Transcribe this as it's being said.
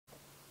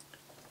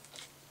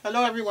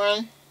Hello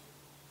everyone,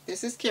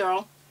 this is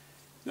Carol,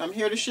 and I'm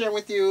here to share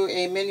with you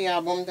a mini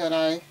album that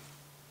I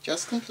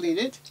just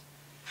completed.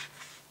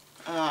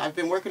 I've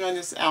been working on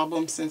this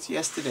album since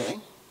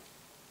yesterday,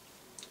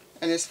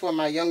 and it's for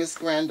my youngest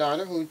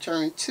granddaughter who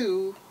turned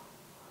 2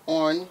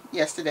 on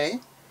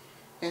yesterday,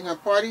 and her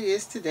party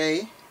is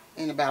today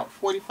in about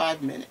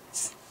 45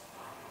 minutes.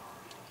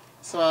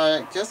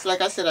 So just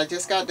like I said, I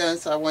just got done,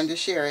 so I wanted to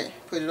share it,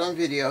 put it on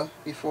video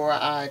before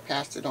I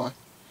passed it on.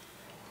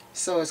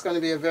 So it's going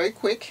to be a very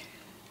quick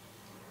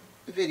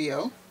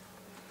video,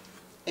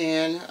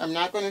 and I'm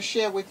not going to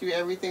share with you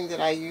everything that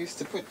I used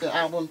to put the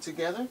album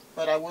together,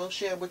 but I will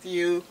share with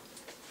you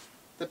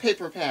the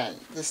paper pad,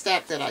 the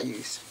stack that I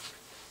used.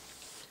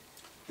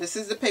 This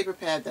is the paper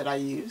pad that I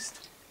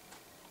used,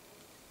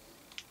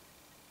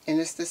 and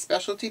it's the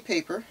specialty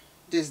paper,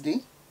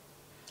 Disney,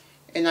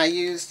 and I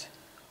used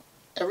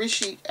every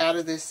sheet out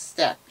of this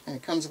stack, and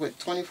it comes with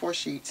 24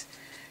 sheets,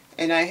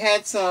 and I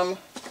had some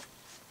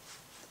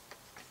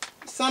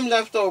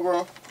left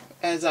over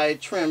as I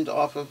trimmed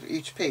off of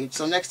each page.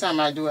 So next time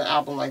I do an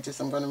album like this,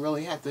 I'm going to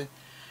really have to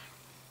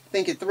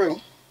think it through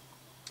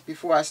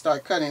before I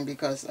start cutting,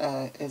 because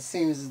it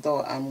seems as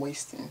though I'm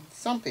wasting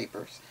some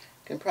papers.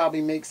 Can probably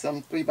make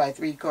some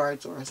 3x3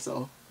 cards or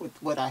so with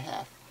what I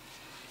have.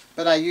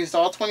 But I used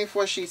all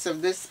 24 sheets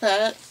of this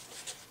pad,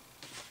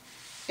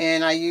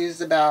 and I used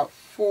about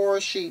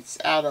 4 sheets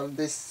out of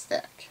this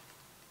stack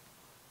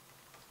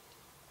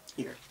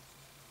here.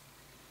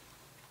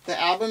 The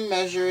album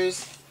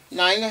measures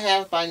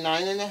 9.5 by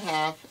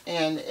 9.5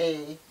 and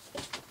a,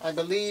 I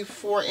believe,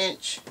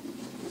 4-inch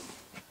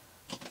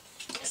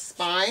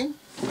spine,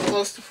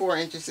 close to 4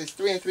 inches. It's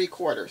 3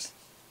 3/4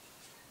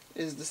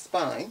 is the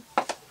spine.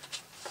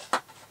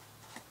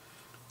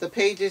 The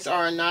pages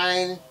are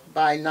 9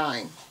 by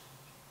 9.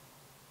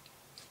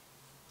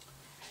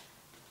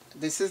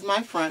 This is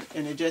my front,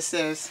 and it just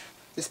says,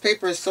 this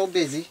paper is so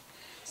busy,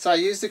 so I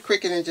used the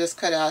Cricut and just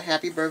cut out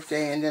happy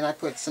birthday, and then I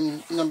put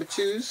some number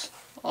 2s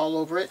all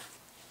over it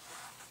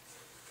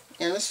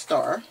and a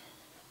star.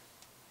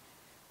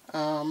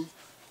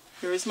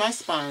 Here is my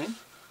spine,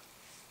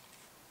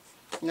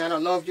 and I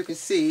don't know if you can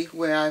see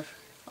where I've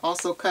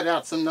also cut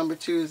out some number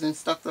 2s and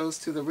stuck those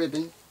to the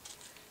ribbon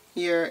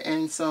here,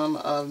 and some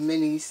of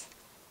Mickey's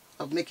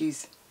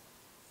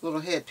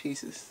little head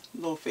pieces,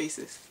 little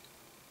faces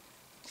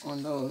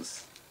on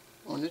those,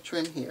 on the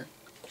trim here.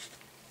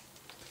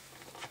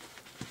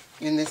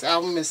 And this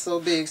album is so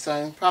big, so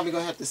I'm probably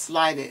going to have to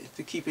slide it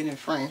to keep it in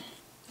frame.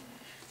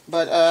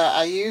 But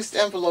I used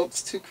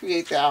envelopes to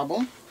create the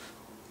album,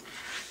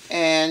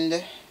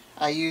 and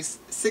I used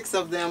 6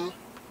 of them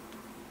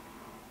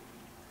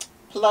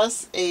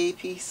plus a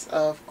piece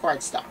of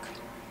cardstock.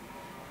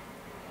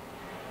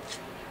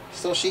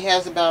 So she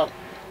has about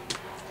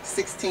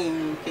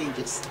 16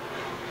 pages.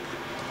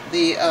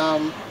 The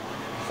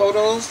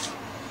photos,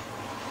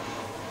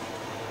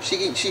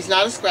 she's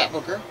not a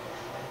scrapbooker,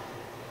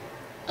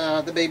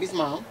 the baby's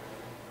mom,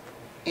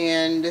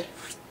 and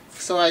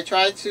so I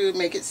tried to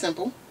make it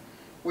simple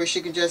where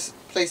she can just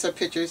place her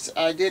pictures.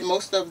 I did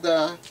most of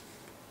the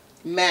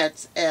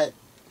mats at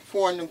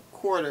 4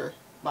 1/4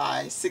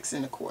 by 6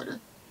 1/4,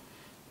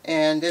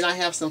 and then I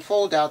have some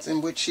fold outs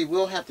in which she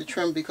will have to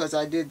trim, because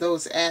I did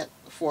those at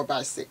 4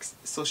 by 6,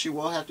 so she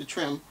will have to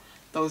trim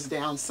those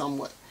down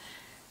somewhat.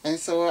 And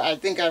so I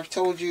think I've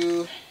told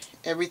you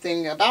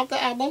everything about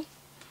the album,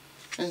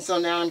 and so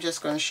now I'm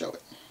just going to show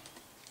it.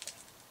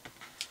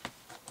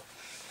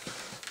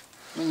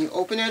 When you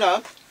open it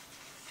up,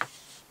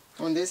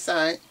 on this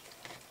side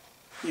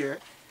here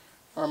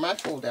are my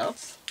fold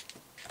outs.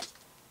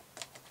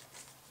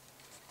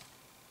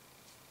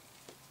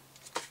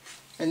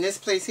 And this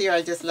place here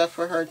I just left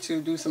for her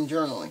to do some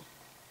journaling.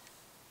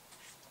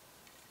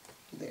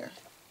 There.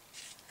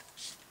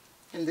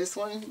 And this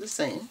one the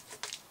same.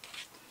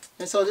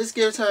 And so this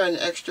gives her an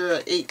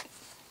extra 8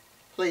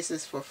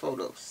 places for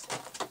photos.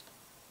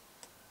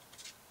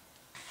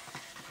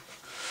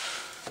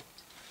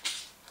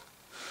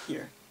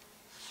 Here.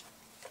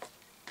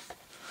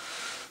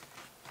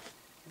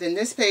 Then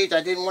this page,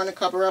 I didn't want to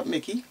cover up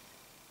Mickey.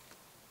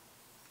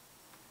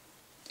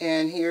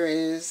 And here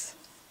is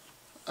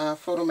a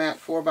photo mat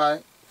 4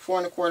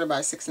 1/4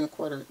 by 6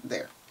 1/4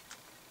 there.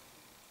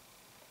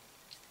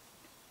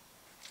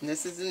 And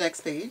this is the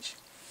next page,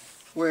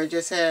 where it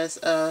just has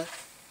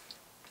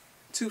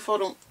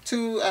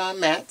 2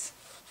 mats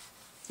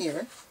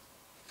here.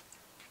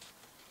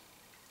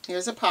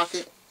 Here's a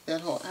pocket that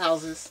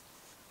houses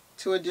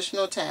 2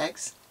 additional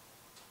tags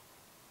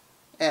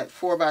at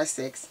 4 by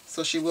 6,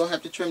 so she will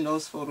have to trim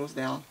those photos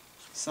down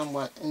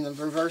somewhat. And the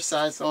reverse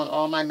sides on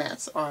all my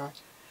mats are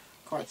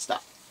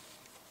cardstock.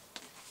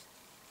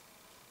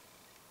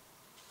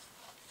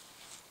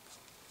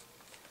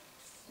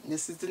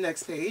 This is the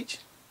next page,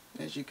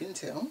 as you can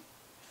tell.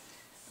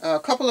 A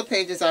couple of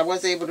pages I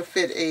was able to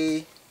fit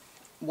a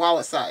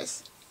wallet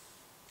size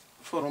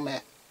photo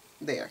mat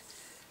there.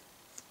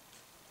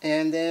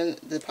 And then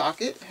the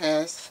pocket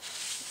has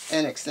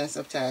an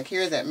extensive tag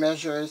here that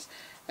measures,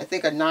 I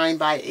think, a 9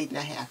 by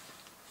 8.5.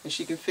 And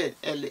she can fit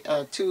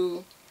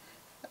 2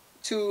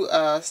 two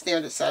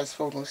standard size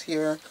photos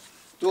here.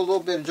 Do a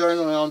little bit of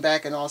journaling on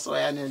back and also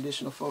add an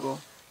additional photo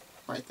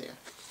right there.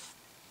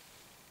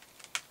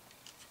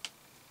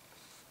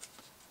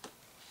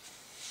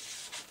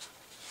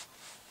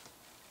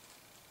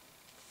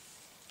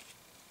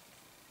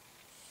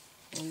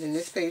 And then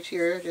this page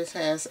here just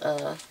has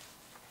I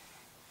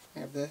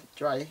have the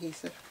dry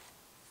adhesive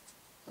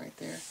right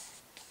there.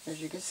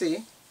 As you can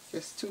see,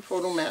 just two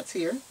photo mats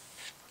here.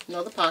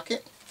 Another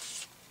pocket.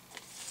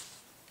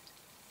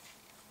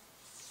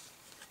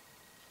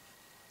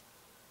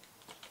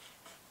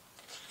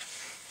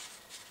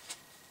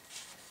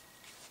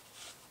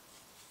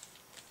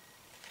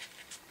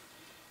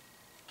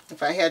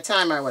 If I had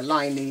time, I would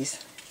line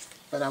these,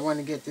 but I want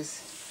to get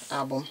this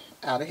album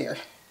out of here.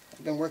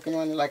 I've been working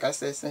on it, like I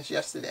said, since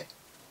yesterday.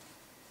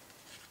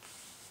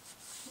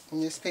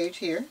 On this page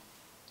here,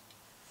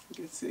 you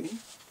can see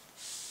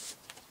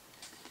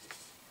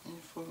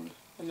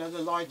another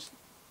large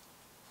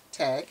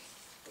tag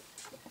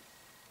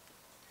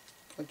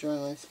for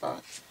journaling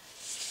spot.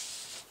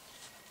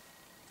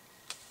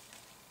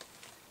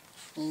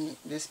 And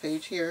this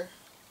page here,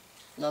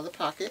 another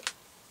pocket.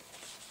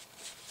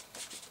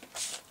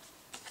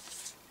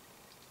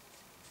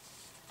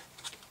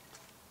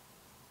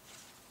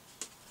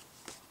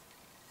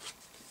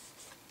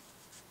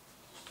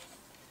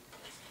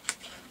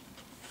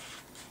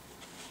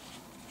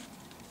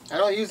 I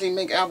don't usually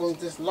make albums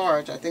this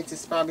large. I think this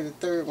is probably the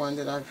third one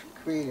that I've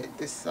created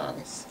this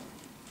size.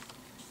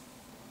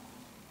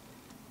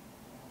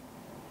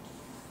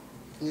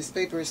 And this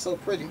paper is so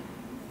pretty.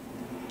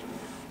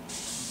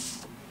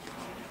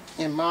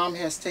 And Mom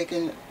has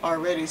taken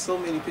already so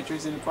many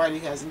pictures and the party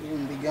hasn't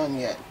even begun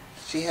yet.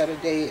 She had a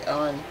day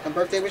on, her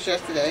birthday was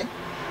yesterday.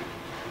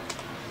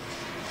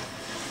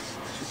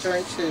 She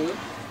turned 2.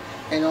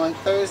 And on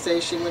Thursday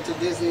she went to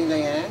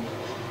Disneyland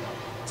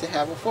to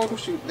have a photo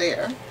shoot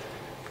there.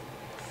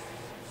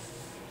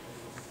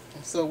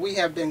 So we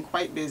have been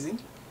quite busy.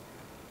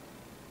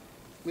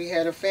 We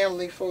had a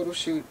family photo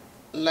shoot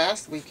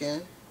last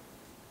weekend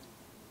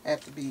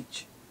at the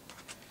beach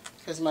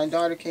because my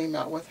daughter came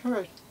out with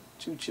her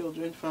 2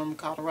 children from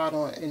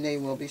Colorado and they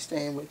will be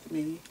staying with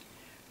me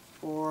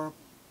for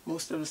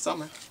most of the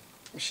summer.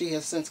 She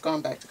has since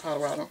gone back to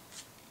Colorado.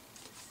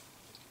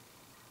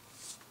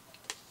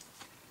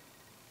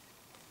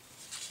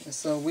 And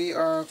so we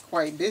are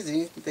quite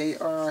busy.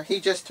 He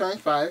just turned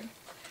 5.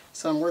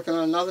 So I'm working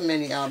on another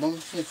mini album.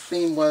 His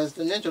theme was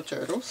the Ninja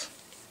Turtles.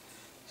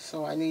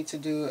 So I need to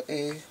do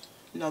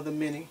another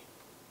mini.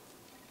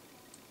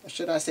 Or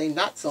should I say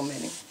not so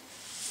many.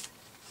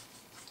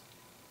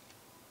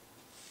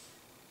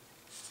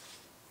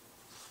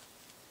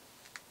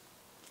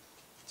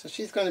 So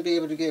she's going to be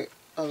able to get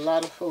a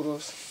lot of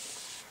photos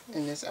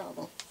in this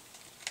album.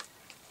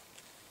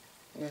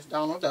 There's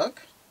Donald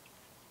Duck.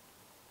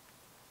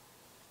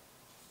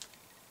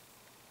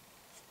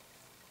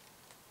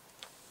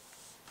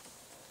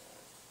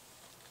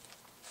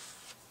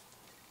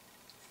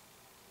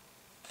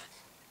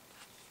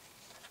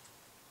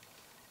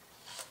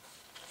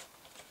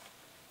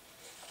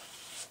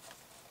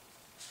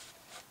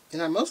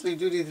 And I mostly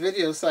do these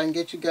videos so I can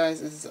get you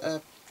guys'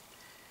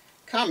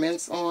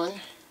 comments on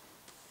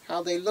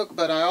how they look,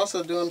 but I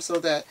also do them so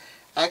that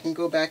I can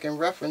go back and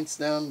reference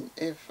them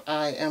if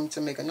I am to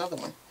make another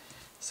one.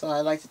 So I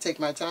like to take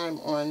my time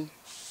on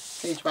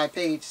page by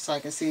page so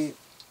I can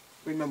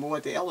remember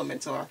what the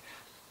elements are,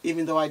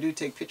 even though I do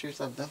take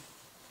pictures of them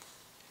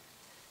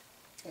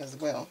as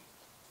well.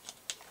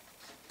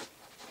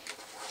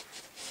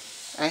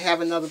 I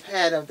have another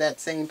pad of that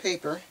same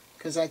paper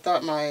because I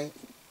thought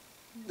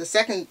the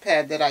second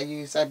pad that I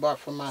used I bought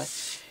for my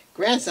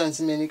grandson's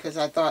mini because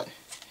I thought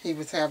he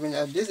was having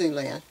a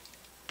Disneyland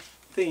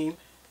theme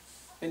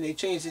and they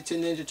changed it to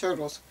Ninja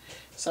Turtles.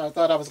 So I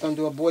thought I was going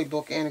to do a boy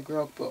book and a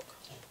girl book.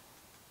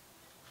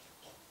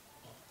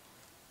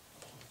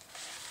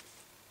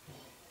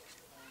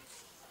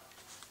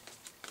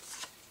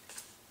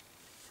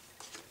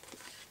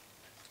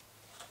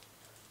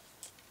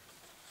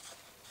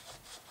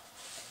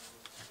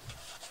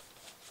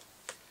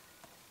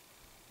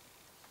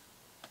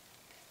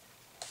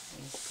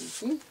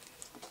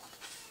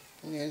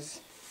 And there's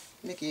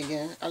Mickey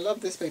again. I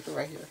love this paper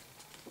right here.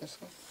 This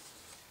one.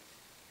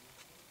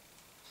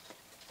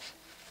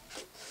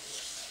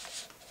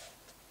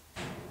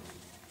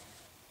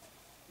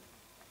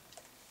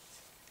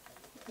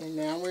 And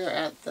now we're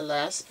at the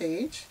last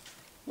page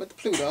with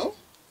Pluto.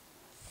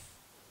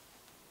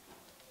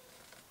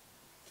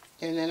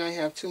 And then I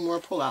have 2 more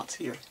pullouts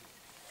here.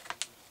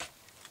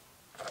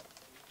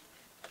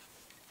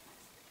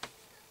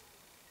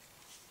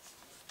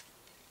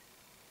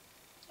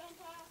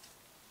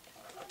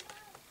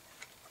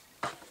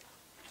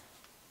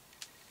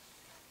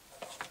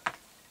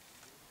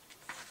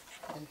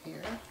 And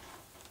here,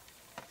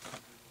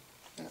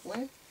 that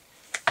way,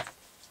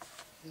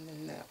 and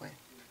then that way.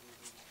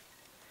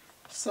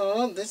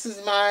 So this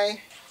is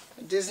my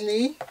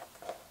Disney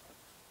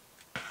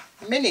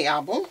mini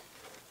album.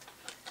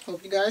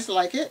 Hope you guys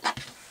like it.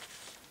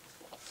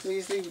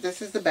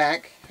 This is the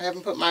back. I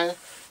haven't put my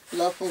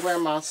Love from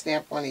Grandma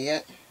stamp on it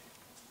yet.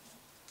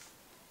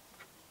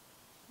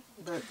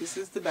 But this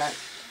is the back.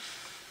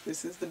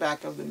 This is the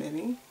back of the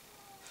mini.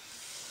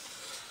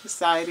 The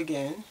side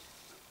again.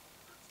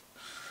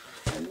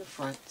 And the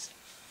front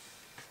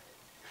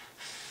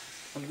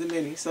of the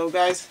mini. So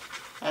guys,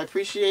 I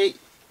appreciate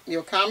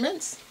your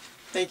comments.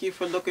 Thank you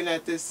for looking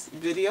at this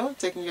video,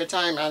 taking your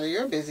time out of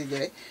your busy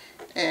day,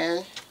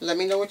 and let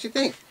me know what you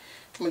think.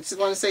 I just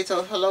want to say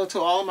hello to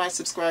all my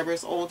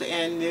subscribers, old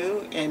and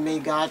new, and may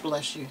God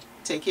bless you.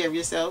 Take care of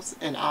yourselves,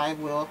 and I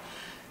will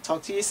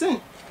talk to you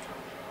soon.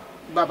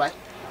 Bye-bye.